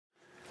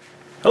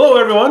Hello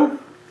everyone,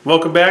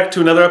 welcome back to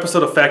another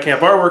episode of Phat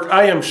Camp Artwork.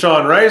 I am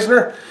Grandma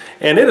Reisner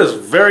and it is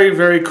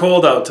very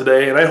cold out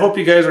today and I hope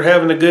you guys are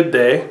having a good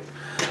day.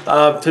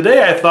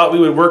 Today I thought we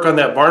would work on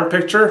that barn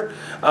picture.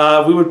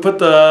 We would put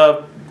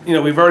the,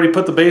 we've already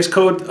put the base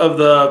coat of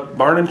the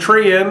barn and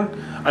tree in.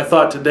 I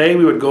thought today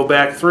we would go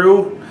back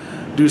through,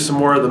 do some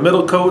more of the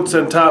middle coats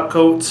and top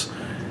coats,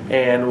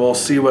 and we'll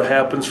see what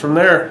happens from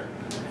there.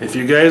 If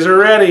you guys are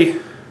ready,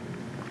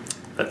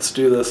 let's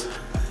do this.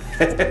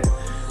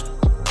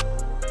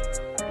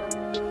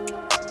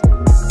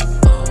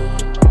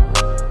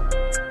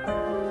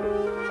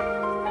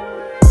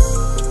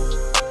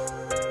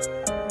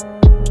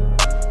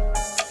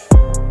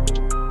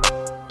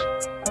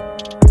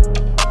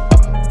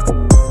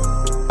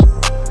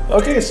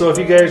 Okay, so if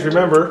you guys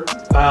remember,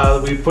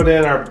 we put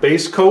in our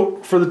base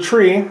coat for the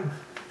tree,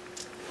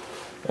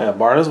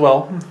 barn as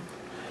well.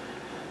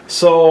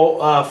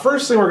 So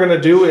first thing we're going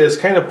to do is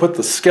kind of put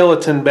the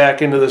skeleton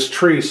back into this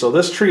tree. So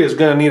this tree is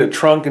going to need a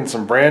trunk and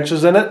some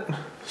branches in it.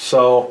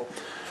 So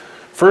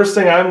first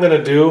thing I'm going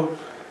to do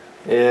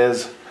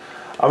is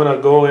I'm going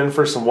to go in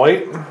for some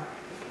white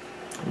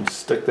and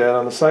stick that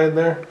on the side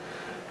there.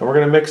 And we're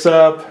going to mix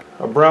up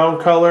a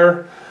brown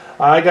color.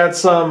 I got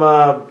some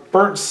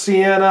burnt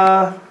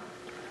sienna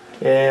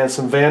and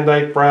some Van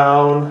Dyke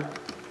brown.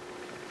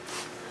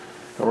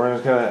 And we're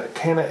just gonna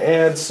kind of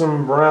add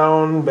some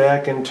brown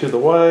back into the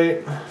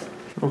white.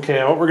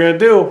 Okay, what we're gonna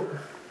do,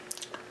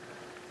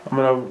 I'm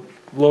gonna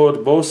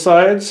load both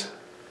sides.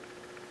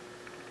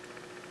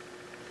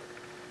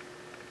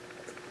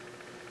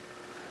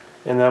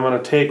 And then I'm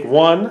gonna take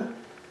one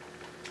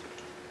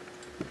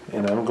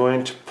and I'm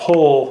going to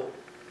pull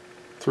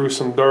through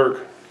some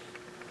dark.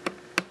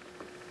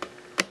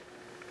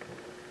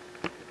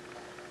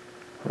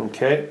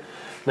 Okay,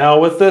 now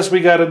with this we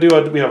got to do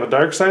we have a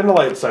dark side and a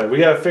light side. We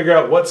got to figure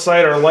out what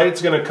side our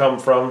light's going to come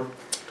from.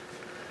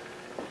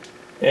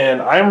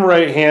 And I'm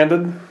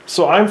right-handed,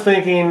 so I'm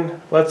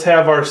thinking let's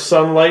have our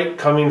sunlight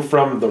coming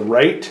from the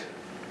right.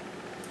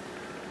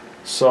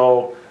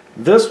 So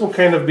this will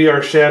kind of be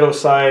our shadow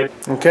side.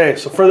 Okay,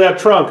 so for that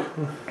trunk,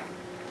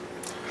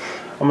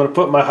 I'm going to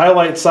put my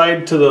highlight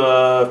side to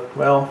the,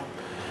 well,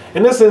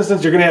 in this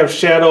instance you're going to have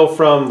shadow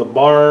from the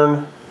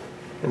barn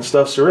and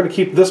stuff, so we're going to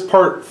keep this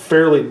part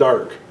fairly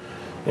dark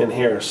in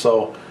here.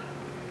 So,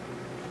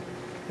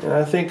 and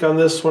I think on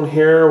this one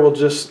here we'll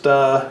just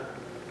we're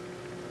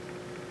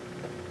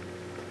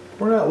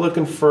not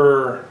looking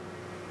for,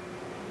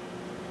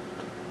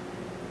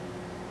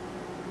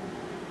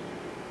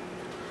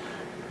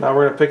 now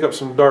we're going to pick up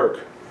some dark,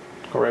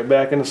 go right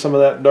back into some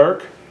of that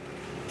dark,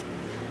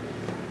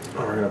 and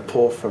we're going to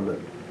pull from the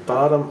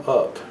bottom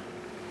up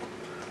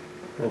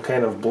and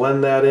kind of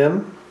blend that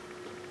in.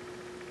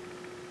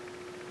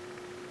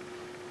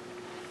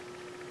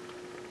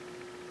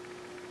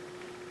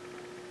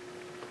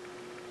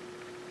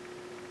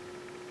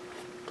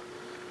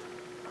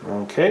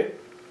 Okay,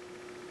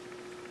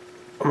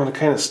 I'm going to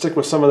kind of stick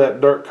with some of that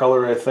dark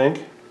color, I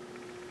think.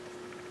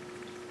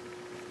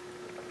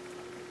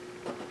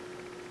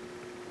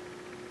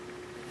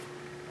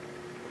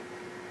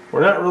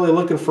 We're not really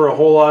looking for a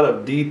whole lot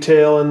of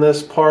detail in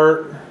this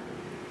part.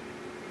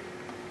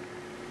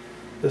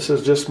 This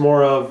is just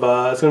more of,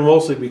 it's going to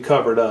mostly be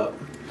covered up.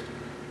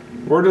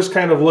 We're just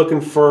kind of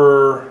looking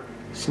for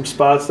some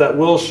spots that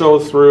will show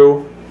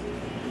through.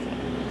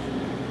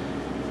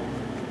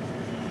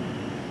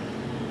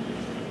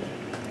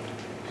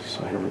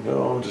 So here we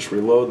go, just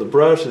reload the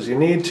brush as you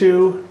need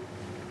to.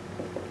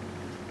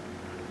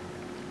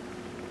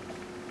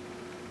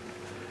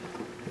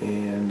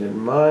 And in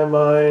my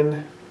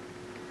mind,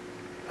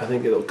 I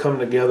think it'll come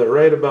together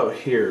right about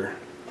here.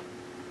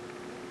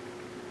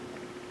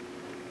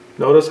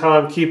 Notice how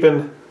I'm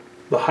keeping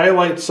the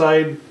highlight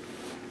side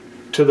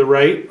to the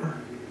right.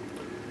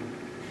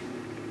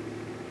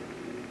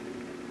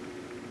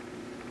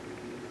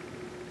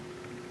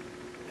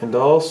 And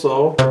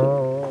also,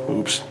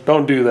 oops,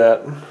 don't do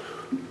that.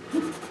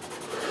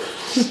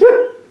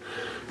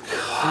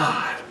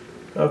 God.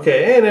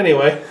 Okay, and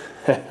anyway,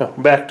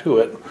 back to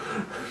it.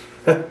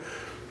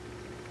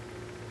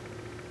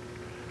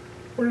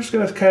 We're just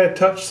going to kind of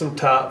touch some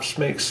tops,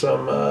 make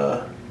some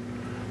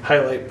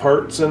highlight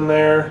parts in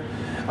there.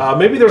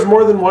 Maybe there's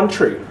more than one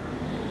tree.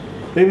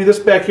 Maybe this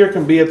back here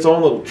can be its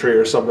own little tree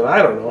or something.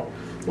 I don't know.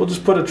 We'll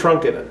just put a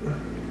trunk in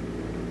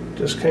it.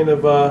 Just kind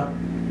of,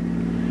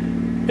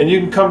 and you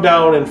can come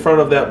down in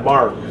front of that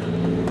barn.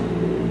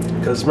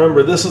 Because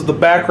remember, this is the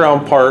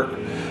background part.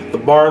 The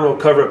barn will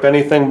cover up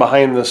anything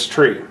behind this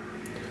tree.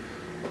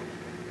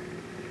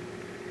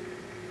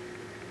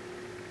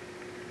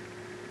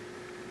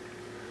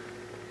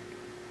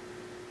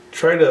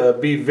 Try to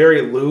be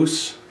very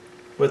loose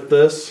with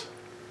this.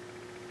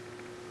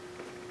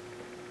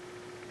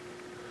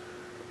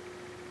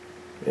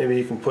 Maybe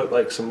you can put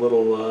like some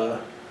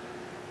little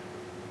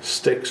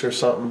sticks or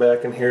something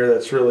back in here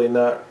that's really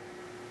not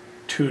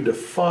too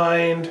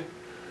defined.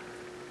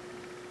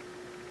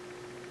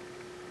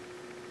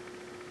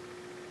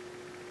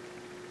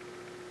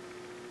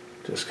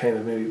 Just kind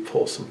of maybe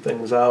pull some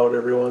things out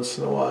every once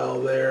in a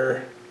while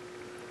there.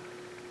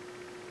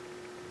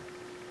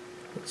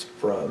 Let's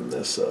broaden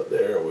this up.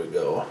 There we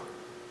go.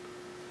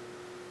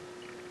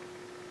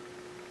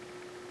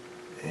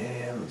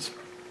 And let's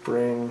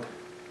bring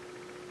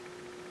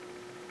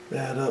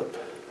that up.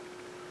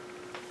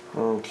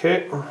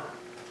 Okay.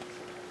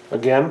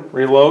 Again,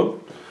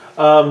 reload.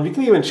 You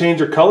can even change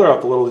your color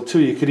up a little bit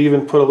too. You could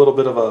even put a little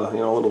bit of a,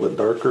 a little bit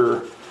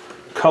darker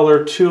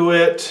color to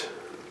it.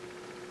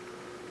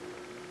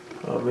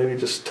 Maybe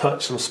just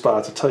touch some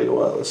spots. I'll tell you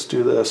what, let's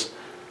do this.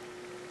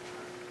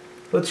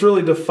 Let's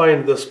really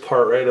define this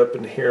part right up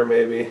in here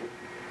maybe.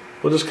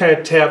 We'll just kind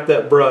of tap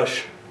that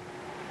brush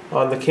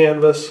on the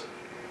canvas.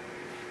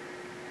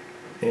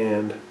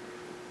 And,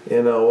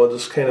 we'll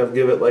just kind of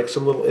give it like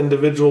some little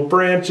individual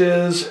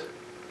branches.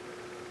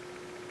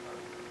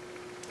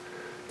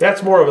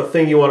 That's more of a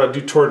thing you want to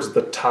do towards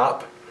the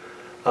top.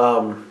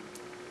 Yeah,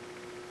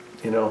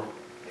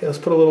 let's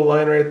put a little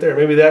line right there.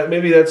 Maybe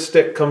that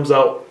stick comes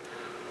out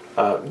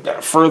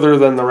further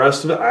than the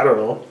rest of it. I don't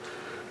know.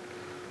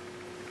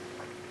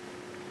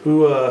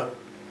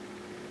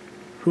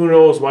 Who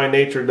knows why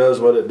nature does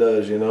what it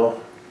does,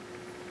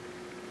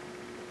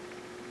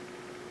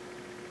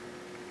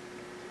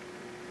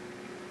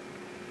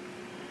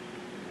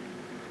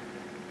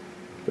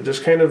 But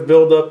just kind of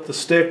build up the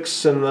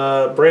sticks and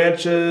the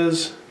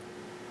branches.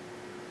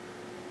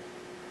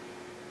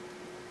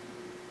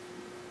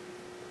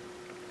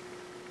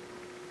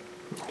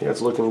 Okay,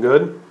 it's looking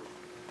good.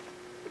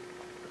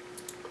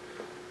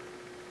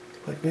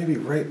 Like maybe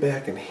right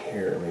back in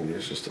here, maybe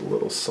there's just a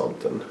little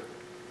something.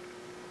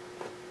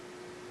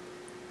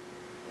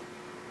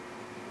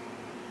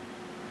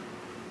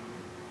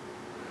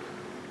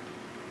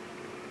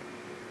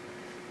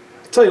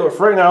 Tell you what,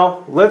 for right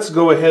now, let's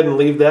go ahead and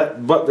leave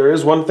that, but there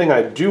is one thing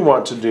I do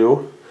want to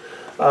do.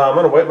 I'm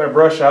going to wipe my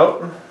brush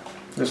out,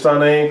 just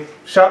on a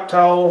shop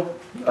towel,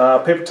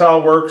 paper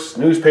towel works,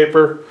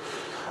 newspaper,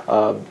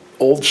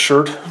 old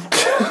shirt,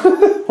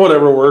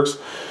 whatever works.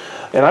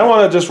 And I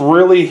want to just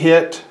really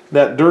hit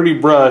that dirty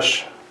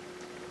brush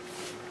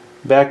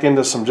back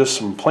into just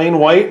some plain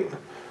white.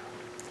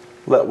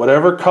 Let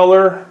whatever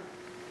color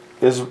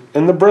is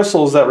in the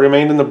bristles that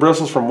remained in the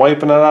bristles from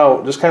wiping it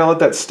out, just kind of let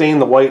that stain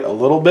the white a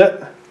little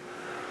bit.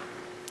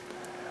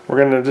 We're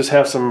going to just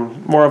have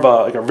some more of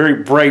a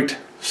very bright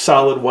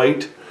solid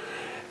white.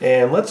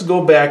 And let's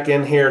go back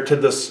in here to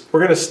this.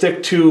 We're going to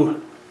stick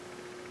to,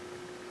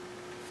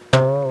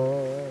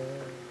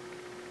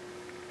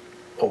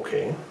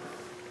 okay.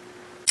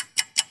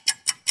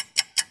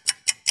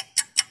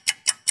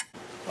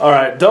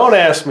 Alright, don't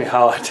ask me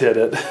how I did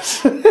it.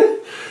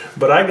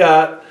 But I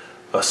got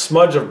a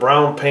smudge of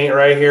brown paint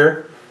right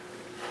here.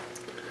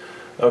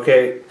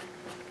 Okay,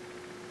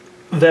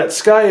 that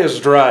sky is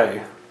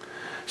dry.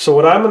 So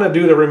what I'm going to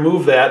do to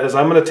remove that is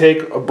I'm going to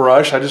take a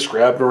brush, I just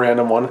grabbed a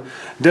random one,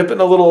 dip it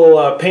in a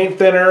little paint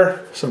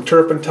thinner, some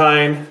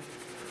turpentine,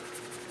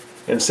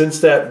 and since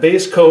that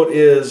base coat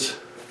is,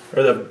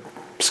 or the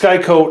sky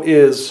coat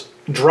is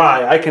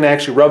dry, I can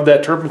actually rub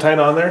that turpentine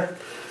on there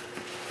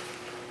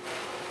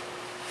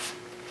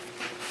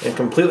and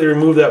completely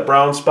remove that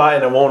brown spot,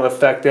 and it won't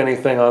affect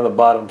anything on the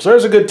bottom. So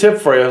there's a good tip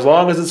for you. As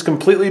long as it's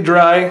completely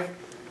dry,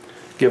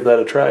 give that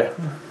a try.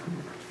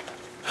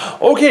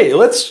 Okay,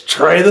 let's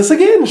try this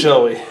again,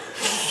 shall we?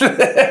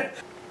 A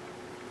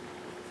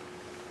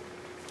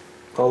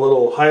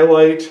little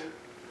highlight,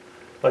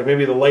 like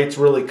maybe the light's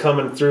really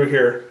coming through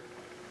here.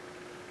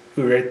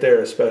 Ooh, right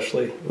there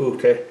especially. Ooh,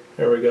 okay,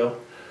 there we go.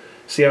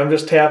 See, I'm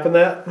just tapping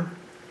that,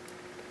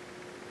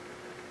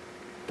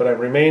 but I'm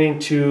remaining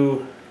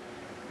to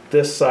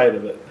this side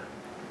of it.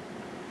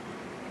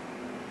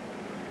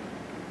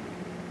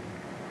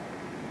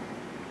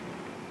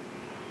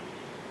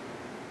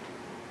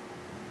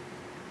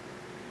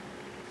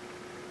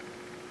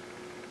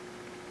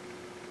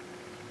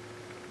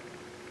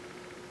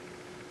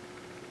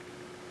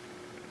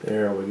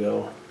 There we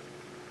go.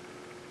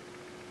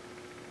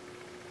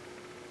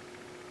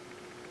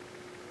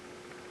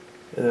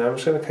 And then I'm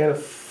just going to kind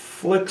of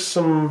flick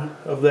some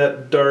of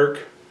that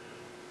dark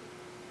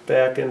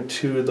back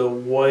into the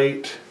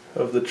white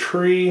of the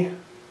tree.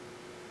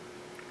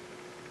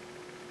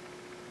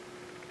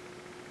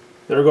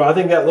 There we go. I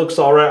think that looks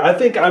all right. I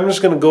think I'm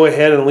just going to go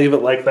ahead and leave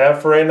it like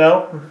that for right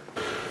now.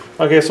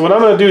 Okay, so what I'm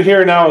going to do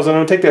here now is I'm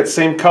going to take that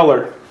same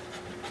color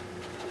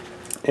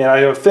and I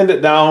have thinned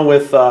it down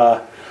with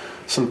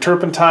some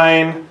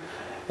turpentine,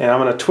 and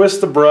I'm going to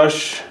twist the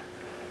brush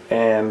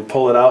and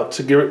pull it out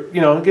to give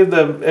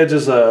the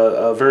edges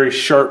a very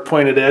sharp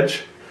pointed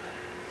edge.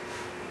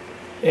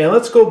 And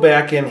let's go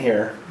back in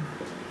here.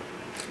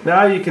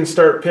 Now you can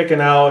start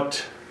picking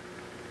out,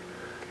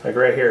 like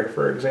right here,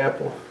 for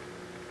example.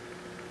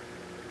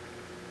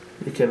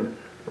 You can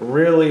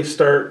really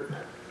start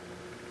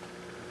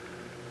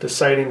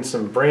deciding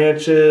some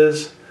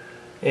branches,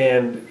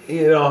 and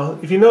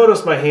if you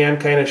notice my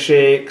hand kind of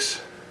shakes,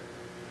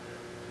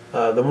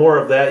 the more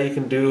of that you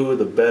can do,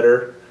 the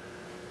better.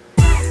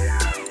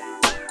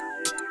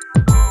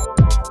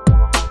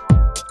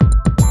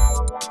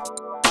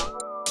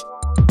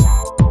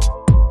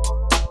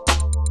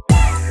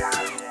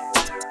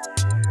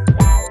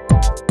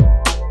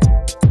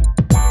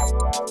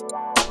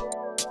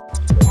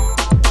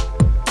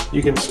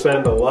 you can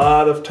spend a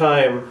lot of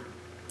time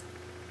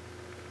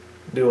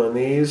doing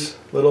these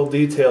little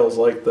details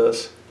like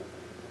this.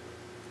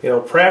 You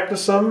know,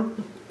 practice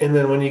them, and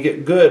then when you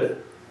get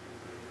good,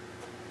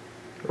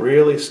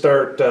 really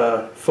start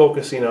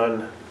focusing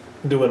on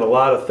doing a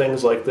lot of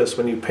things like this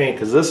when you paint,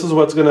 because this is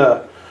what's going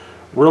to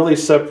really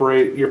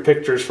separate your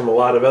pictures from a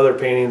lot of other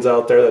paintings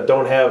out there that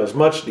don't have as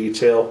much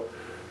detail.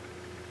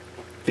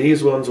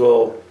 These ones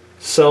will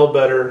sell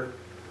better.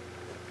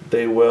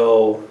 They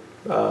will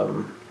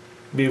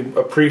be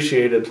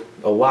appreciated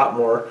a lot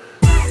more.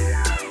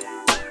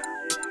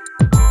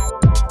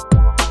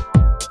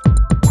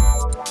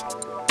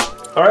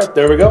 All right,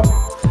 there we go.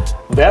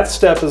 That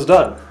step is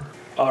done.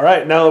 All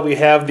right, now that we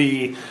have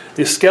the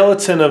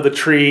skeleton of the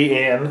tree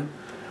in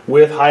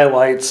with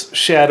highlights,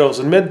 shadows,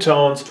 and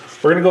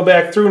midtones, we're going to go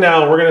back through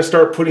now and we're going to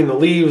start putting the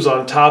leaves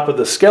on top of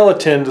the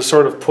skeleton to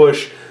sort of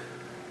push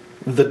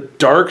the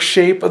dark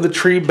shape of the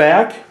tree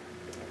back,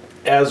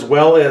 as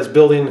well as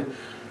building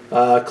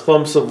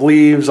clumps of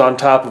leaves on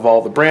top of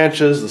all the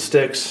branches, the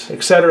sticks,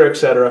 etc.,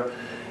 etc.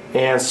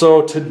 And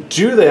so to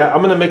do that,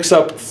 I'm going to mix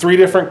up 3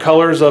 different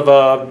colors of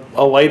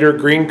a lighter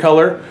green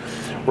color.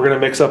 We're going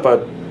to mix up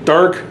a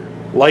dark,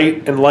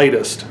 light, and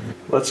lightest.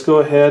 Let's go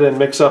ahead and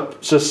mix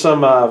up just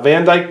some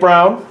Van Dyke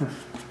brown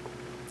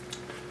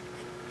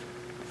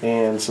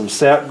and some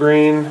sap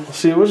green.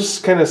 We'll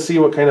just kind of see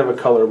what kind of a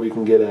color we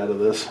can get out of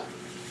this.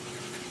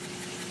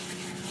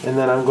 And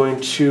then I'm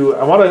going to,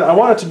 I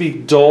want it to be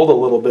dulled a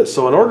little bit.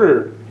 So in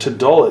order to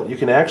dull it, you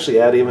can actually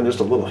add even just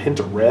a little hint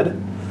of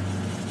red.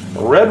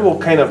 Red will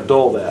kind of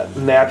dull that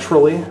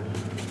naturally.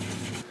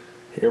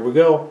 Here we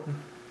go.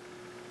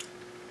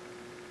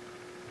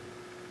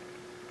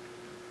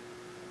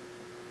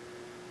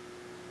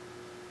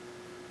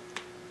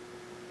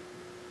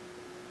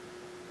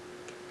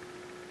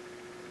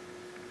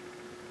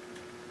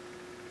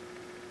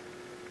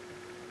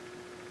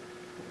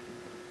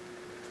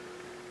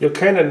 You'll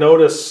kind of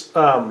notice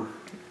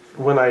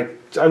when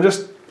I'm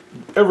just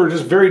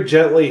very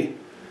gently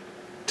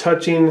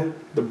touching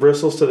the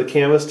bristles to the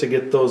canvas to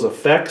get those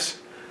effects.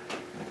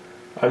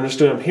 I'm just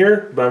doing them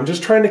here, but I'm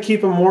just trying to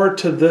keep them more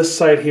to this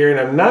side here, and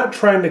I'm not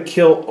trying to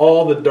kill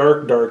all the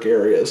dark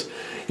areas.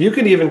 You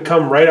can even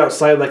come right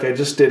outside like I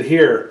just did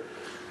here,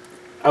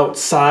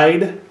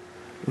 outside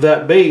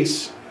that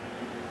base,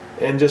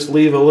 and just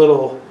leave a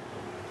little,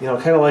 you know,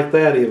 kind of like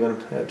that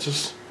even. It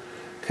just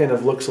kind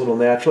of looks a little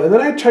natural. And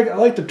then I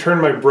like to turn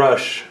my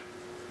brush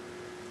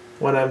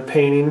when I'm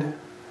painting.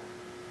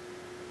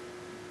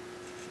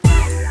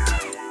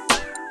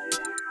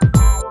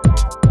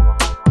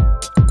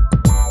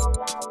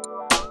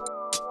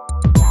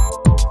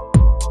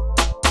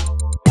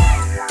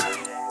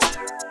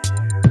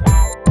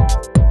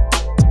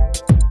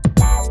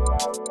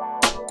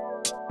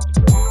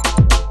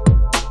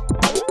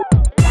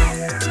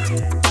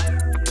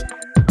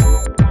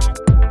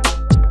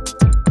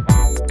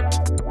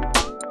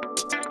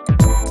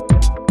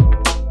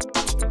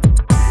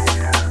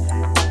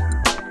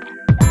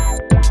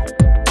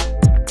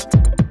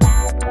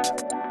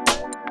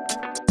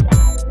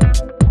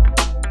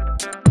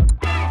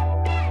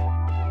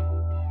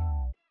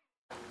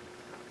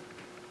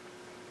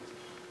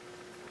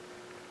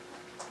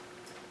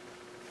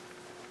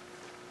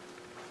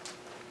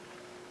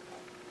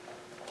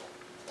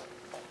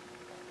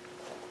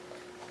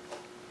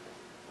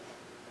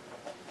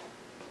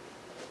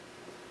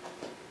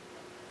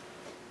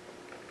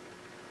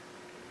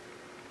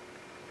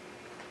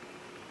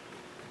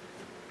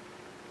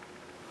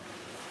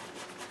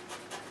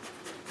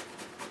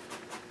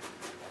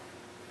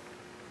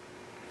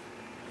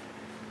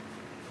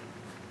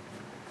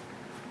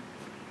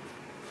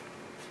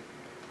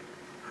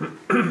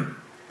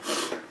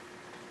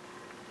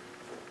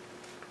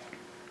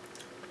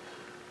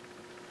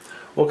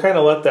 We'll kind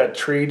of let that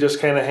tree just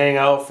kind of hang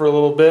out for a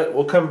little bit.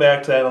 We'll come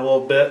back to that in a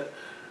little bit.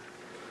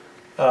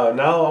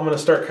 Now I'm going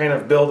to start kind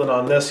of building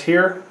on this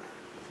here.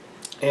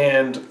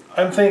 And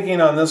I'm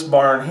thinking on this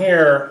barn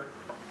here,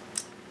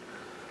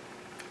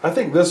 I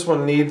think this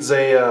one needs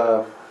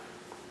a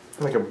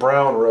like a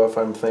brown roof,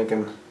 I'm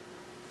thinking.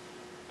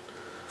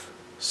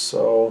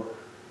 So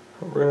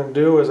what we're going to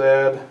do is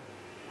add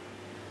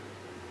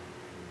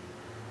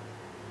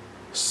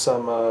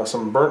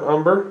some burnt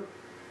umber.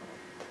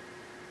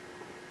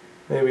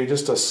 Maybe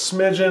just a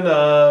smidgen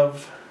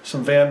of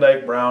some Van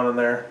Dyke brown in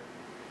there.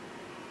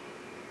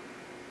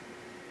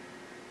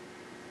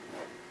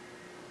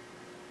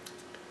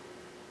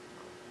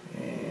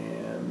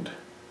 And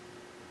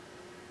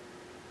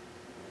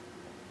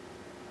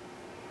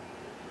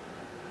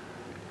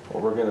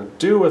what we're going to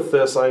do with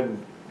this,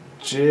 I'm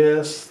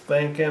just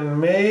thinking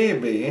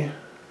maybe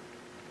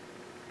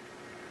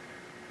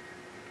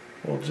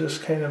we'll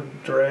just kind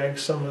of drag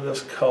some of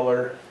this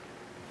color.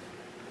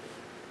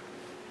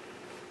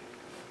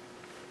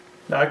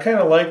 Now I kind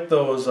of like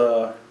those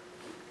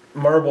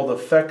marbled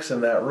effects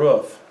in that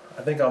roof.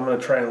 I think I'm going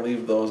to try and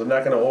leave those. I'm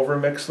not going to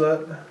overmix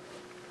that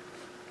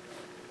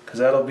because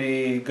that'll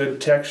be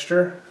good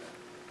texture.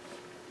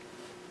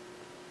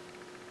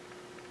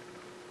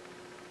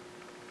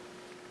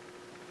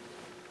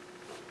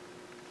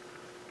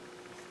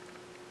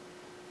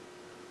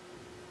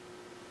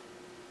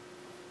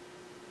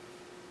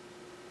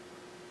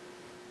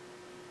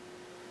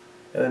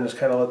 And then just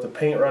kind of let the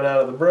paint run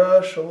out of the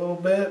brush a little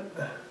bit.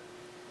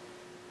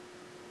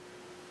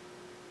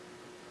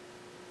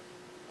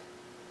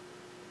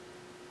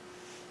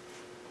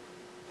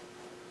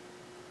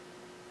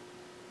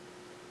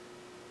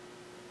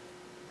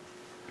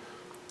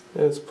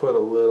 Let's put a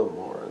little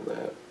more in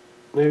that.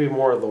 Maybe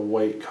more of the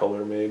white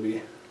color,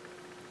 maybe.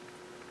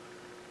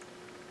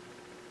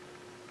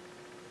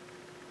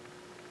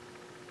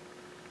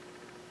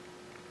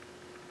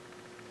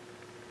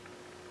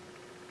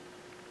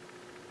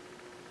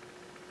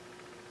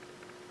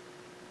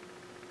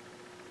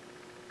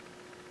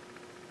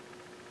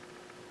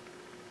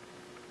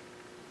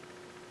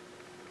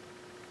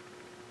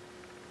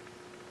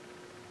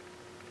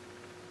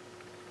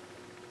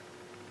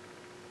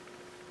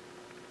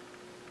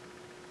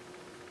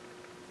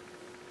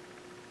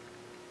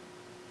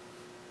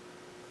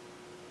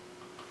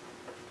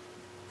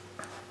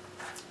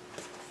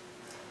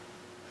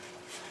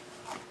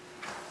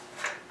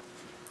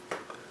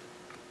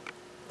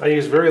 I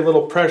use very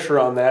little pressure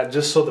on that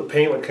just so the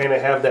paint would kind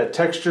of have that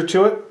texture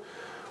to it.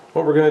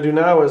 What we're going to do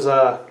now is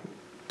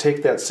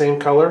take that same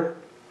color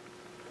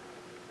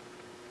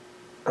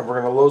and we're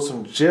going to load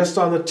some just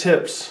on the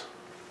tips.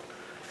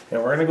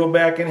 And we're going to go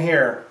back in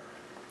here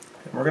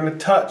and we're going to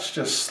touch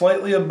just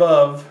slightly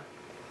above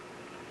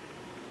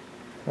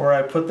where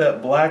I put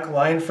that black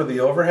line for the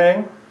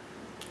overhang.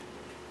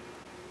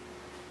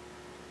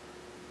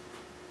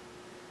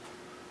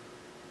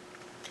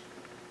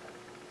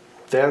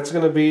 That's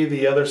going to be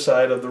the other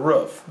side of the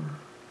roof.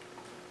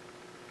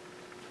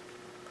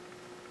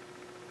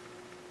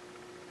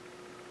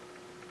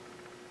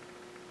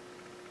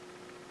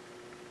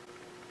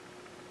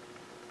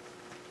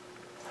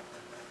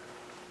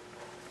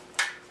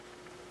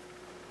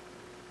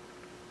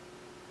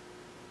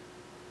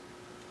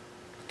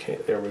 Okay,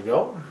 there we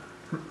go.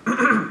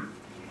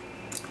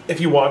 If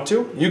you want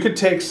to, you could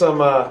take some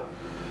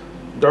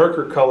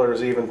darker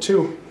colors even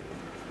too.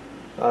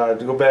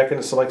 To go back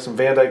into some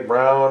Van Dyke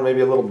brown,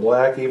 maybe a little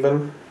black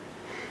even.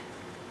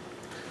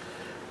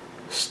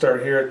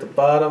 Start here at the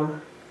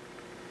bottom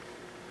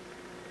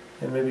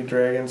and maybe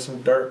drag in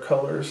some dark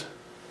colors.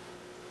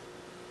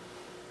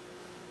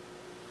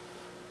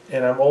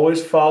 And I'm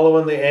always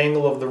following the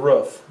angle of the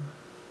roof.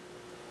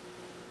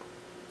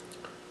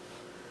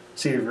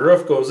 See, if your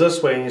roof goes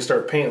this way and you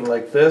start painting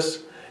like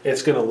this,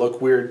 it's going to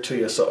look weird to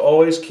you. So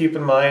always keep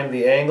in mind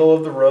the angle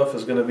of the roof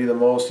is going to be the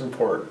most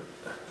important.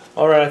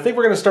 Alright, I think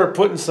we're going to start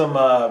putting some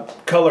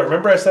color.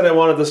 Remember I said I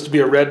wanted this to be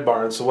a red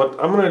barn, so what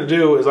I'm going to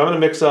do is I'm going to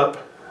mix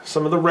up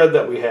some of the red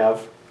that we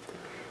have.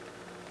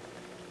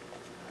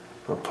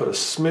 I'll put a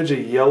smidge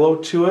of yellow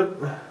to it.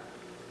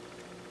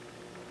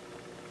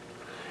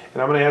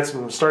 And I'm going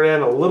to start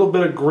adding a little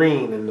bit of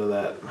green into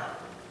that.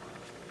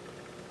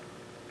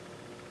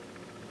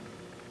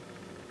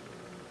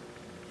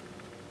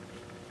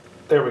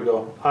 There we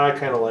go. I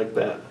kind of like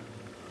that.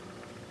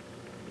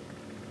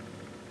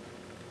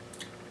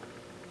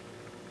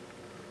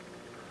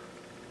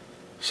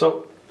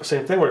 So,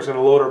 same thing, we're just going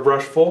to load our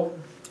brush full.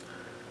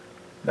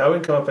 Now we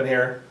can come up in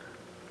here.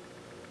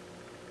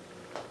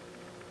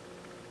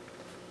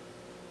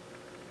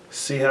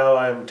 See how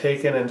I'm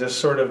taking and just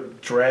sort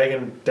of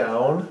dragging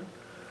down?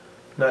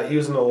 Not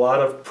using a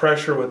lot of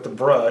pressure with the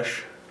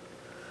brush.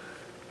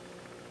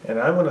 And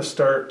I'm going to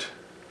start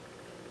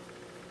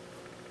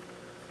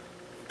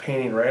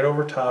painting right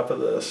over top of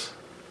this.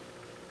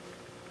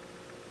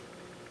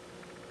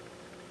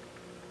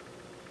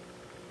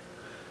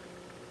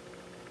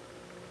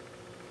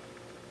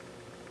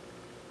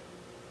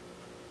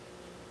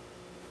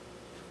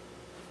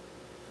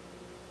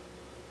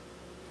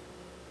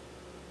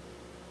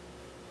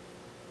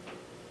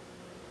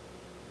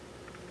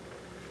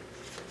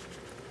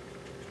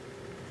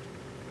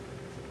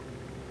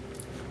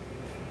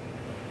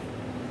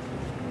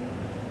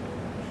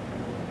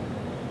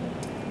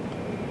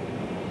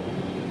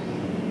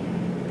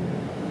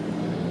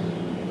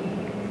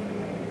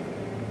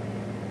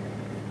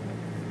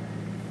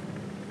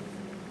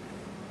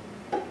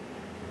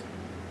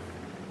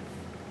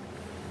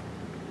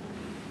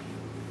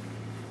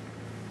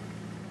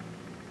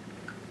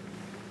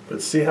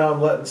 But see how I'm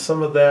letting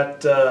some of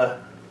that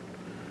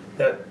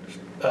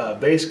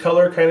base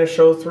color kind of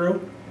show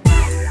through?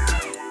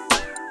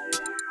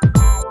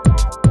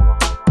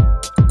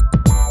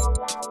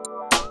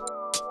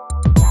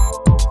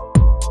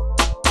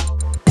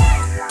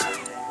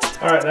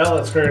 Alright, now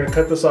we're going to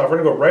cut this off.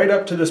 We're going to go right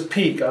up to this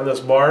peak on this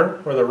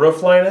barn where the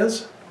roof line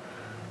is.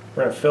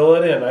 We're going to fill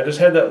it in. I just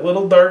had that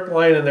little dark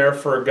line in there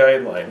for a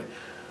guideline.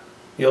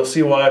 You'll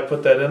see why I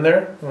put that in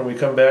there when we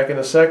come back in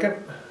a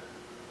second.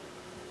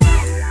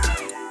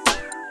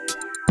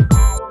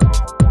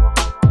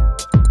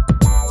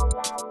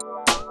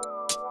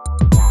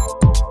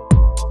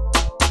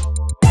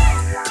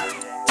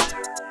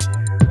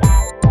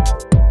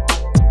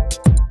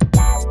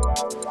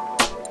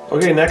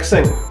 Okay, next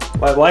thing,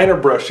 my liner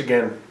brush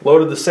again,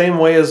 loaded the same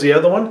way as the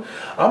other one.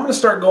 I'm going to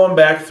start going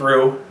back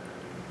through,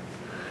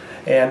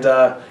 and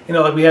you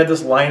know, like we had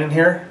this line in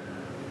here.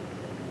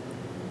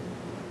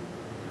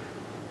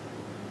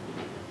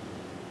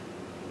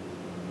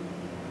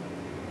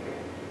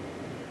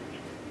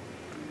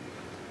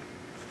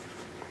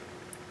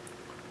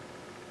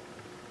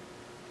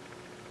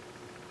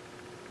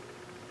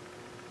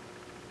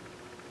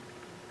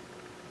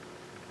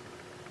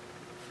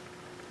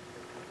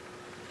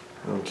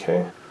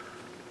 Okay.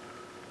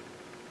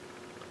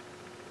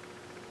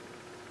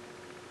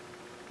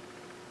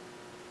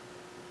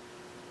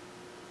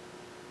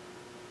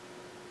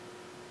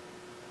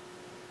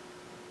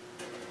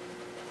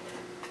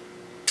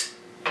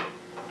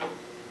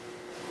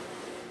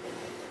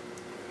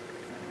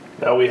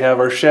 Now we have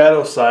our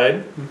shadow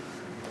side.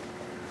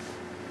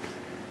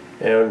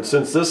 And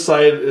since this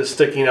side is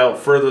sticking out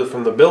further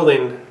from the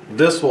building,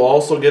 this will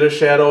also get a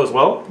shadow as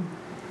well.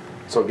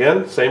 So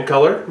again, same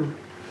color.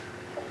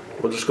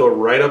 We'll just go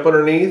right up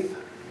underneath.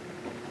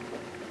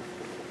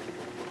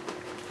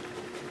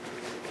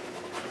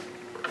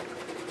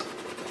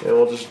 And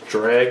we'll just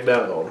drag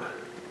down.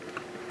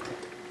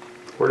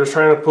 We're just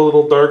trying to put a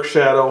little dark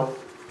shadow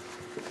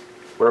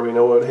where we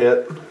know it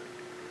hit.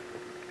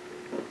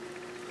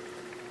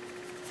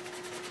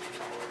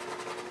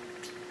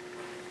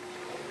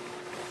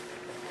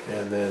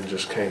 And then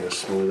just kind of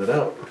smooth it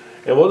out.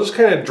 And we'll just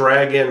kind of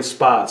drag in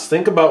spots.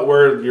 Think about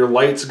where your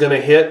light's going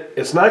to hit.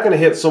 It's not going to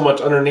hit so much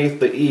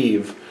underneath the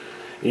eave.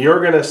 You're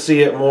going to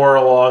see it more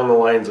along the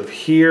lines of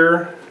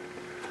here.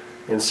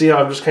 And see how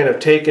I'm just kind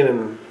of taking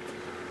and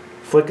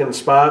flicking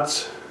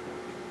spots.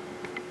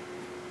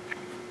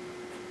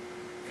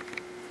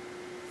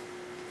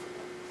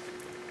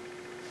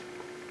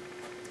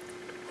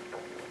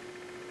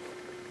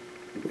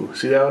 Ooh,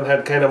 see, that one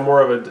had kind of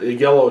more of a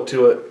yellow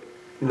to it.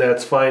 And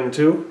that's fine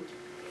too.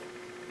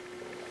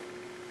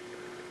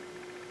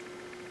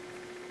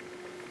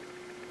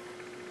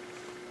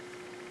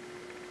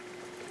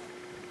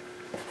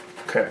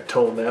 Kind of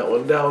tone that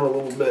one down a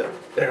little bit.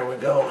 There we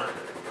go.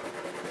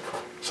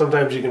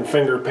 Sometimes you can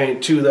finger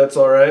paint too, that's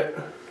alright.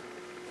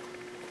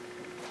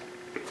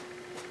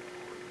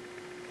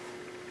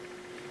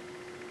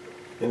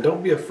 And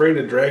don't be afraid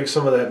to drag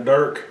some of that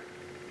dark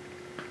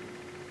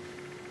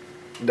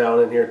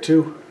down in here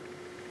too.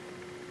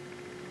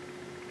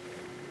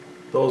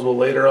 Those will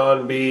later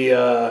on be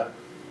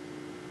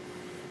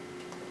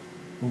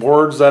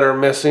boards that are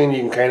missing.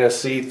 You can kind of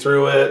see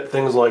through it,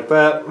 things like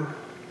that.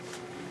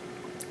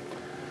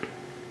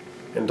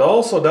 And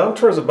also down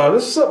towards the bottom,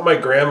 this is something my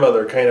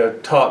grandmother kind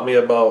of taught me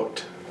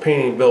about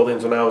painting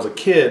buildings when I was a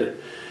kid,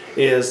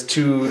 is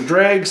to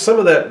drag some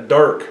of that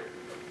dark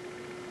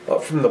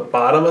up from the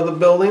bottom of the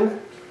building.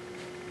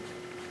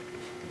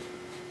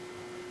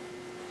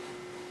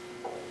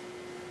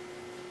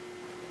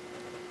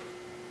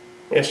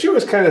 And she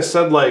always kind of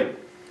said, like,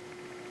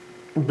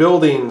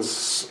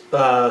 buildings,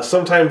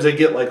 sometimes they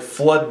get like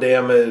flood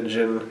damage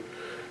and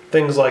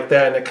things like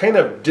that, and it kind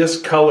of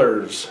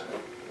discolors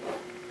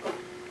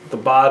the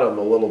bottom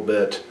a little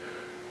bit.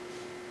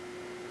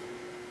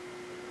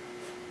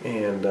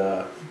 And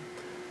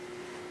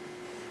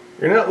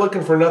you're not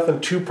looking for nothing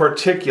too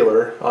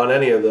particular on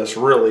any of this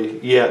really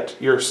yet.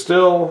 You're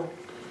still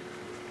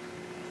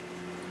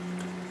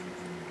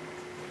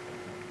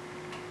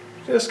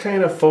just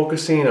kind of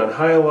focusing on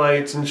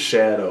highlights and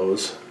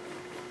shadows,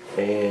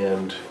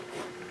 and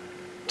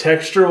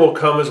texture will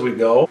come as we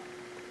go.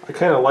 I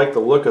kind of like the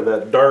look of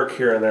that dark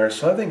here and there,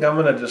 so I think I'm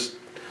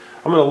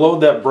gonna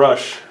load that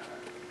brush,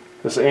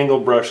 this angle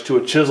brush, to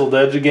a chiseled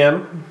edge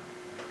again,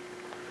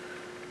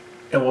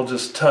 and we'll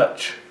just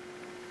touch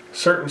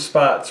certain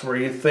spots where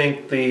you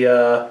think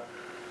the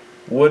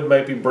wood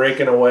might be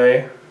breaking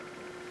away.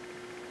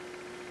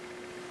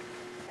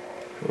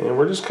 And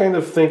we're just kind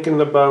of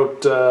thinking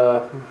about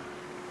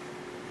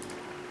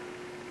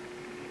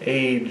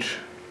age,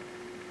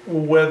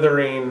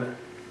 weathering.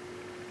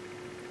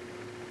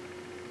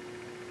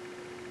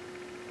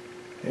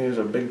 Here's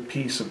a big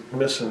piece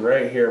missing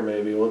right here.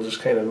 Maybe we'll just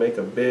kind of make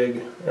a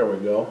big, there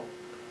we go.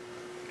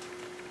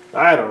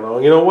 I don't know,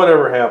 you know,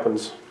 whatever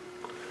happens.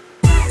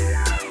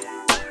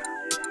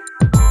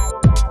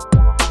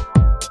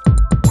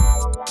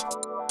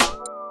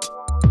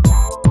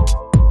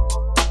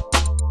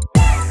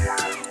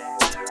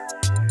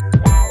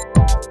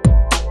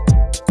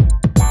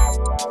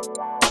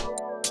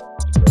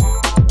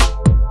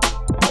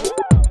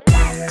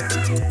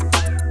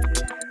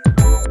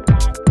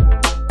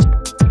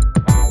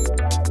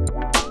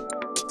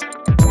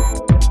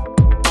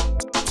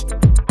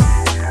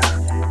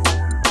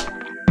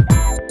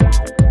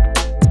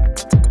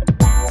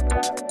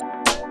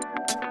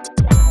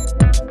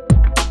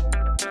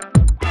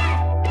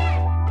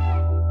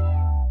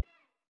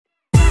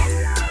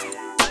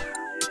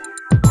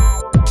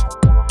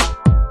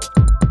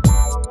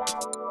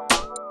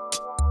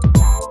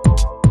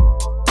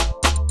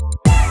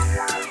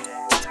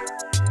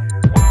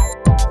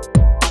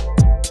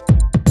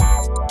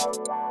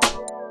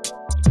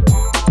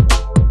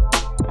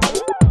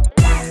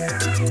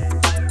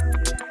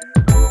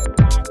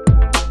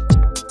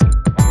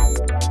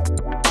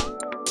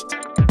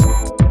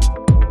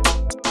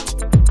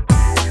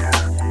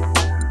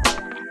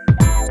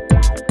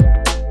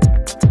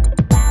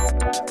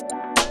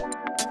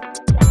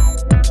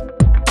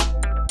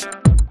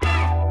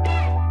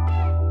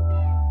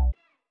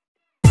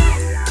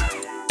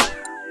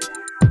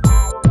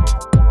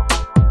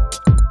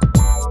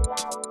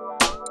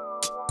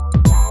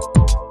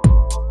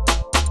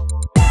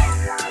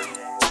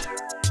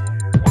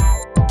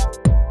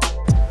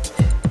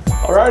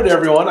 Alright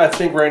everyone, I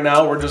think right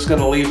now we're just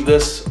going to leave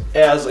this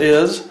as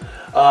is.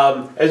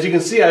 As you can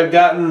see, I've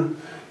gotten,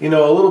 you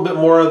know, a little bit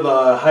more of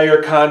the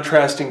higher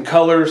contrasting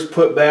colors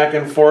put back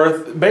and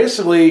forth.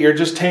 Basically, you're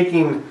just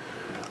taking,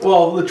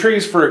 well, the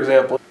trees for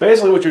example.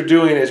 Basically what you're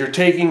doing is you're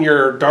taking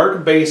your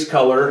dark base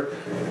color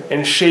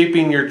and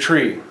shaping your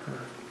tree.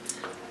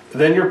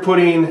 Then you're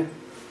putting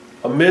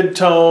a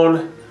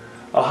mid-tone,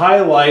 a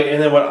highlight,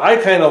 and then what I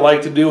kind of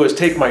like to do is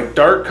take my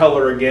dark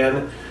color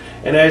again,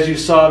 and as you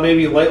saw,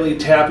 maybe lightly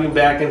tapping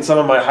back in some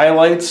of my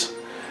highlights,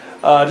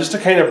 just to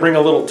kind of bring a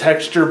little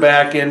texture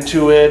back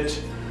into it,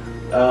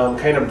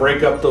 kind of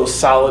break up those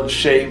solid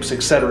shapes,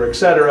 etc.,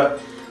 etc.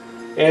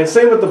 And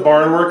same with the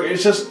barn work.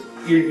 It's just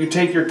you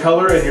take your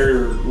color and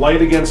your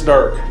light against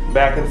dark,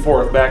 back and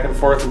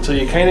forth until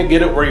you kind of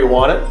get it where you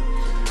want it.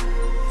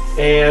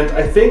 And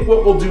I think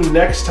what we'll do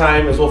next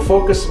time is we'll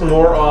focus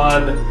more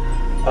on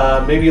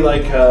maybe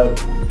like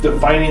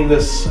defining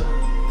this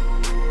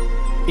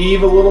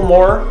eave a little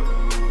more,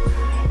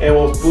 and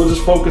we'll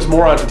just focus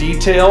more on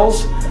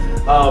details.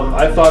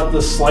 I thought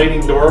the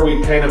sliding door,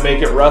 we'd kind of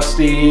make it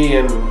rusty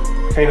and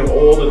kind of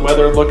old and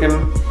weathered looking,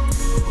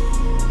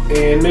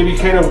 and maybe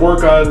kind of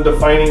work on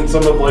defining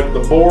some of like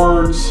the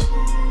boards.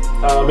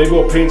 Maybe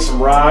we'll paint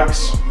some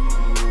rocks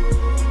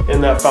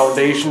in that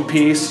foundation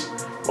piece.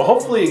 Well,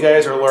 hopefully you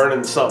guys are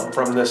learning something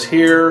from this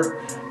here.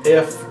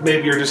 If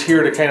maybe you're just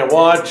here to kind of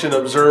watch and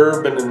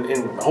observe,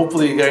 and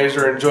hopefully you guys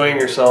are enjoying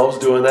yourselves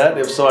doing that.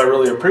 If so, I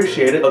really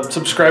appreciate it.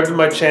 Subscribe to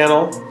my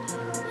channel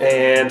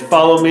and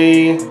follow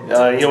me.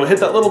 You know, hit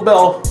that little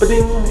bell,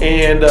 ba-ding,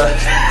 and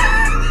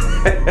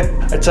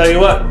I tell you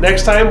what,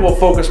 next time we'll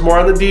focus more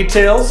on the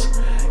details,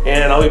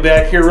 and I'll be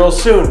back here real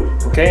soon.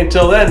 Okay,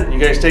 until then, you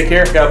guys take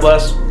care. God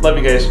bless. Love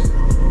you guys.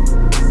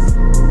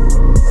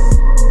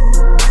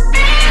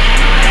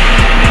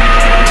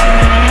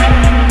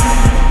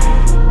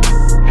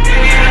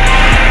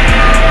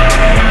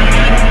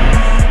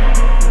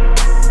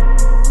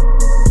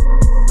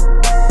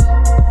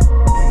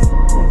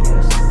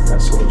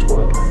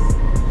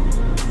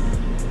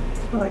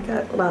 Well, I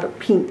got a lot of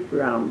pink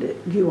around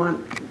it. Do you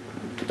want?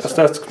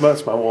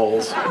 That's my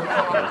walls.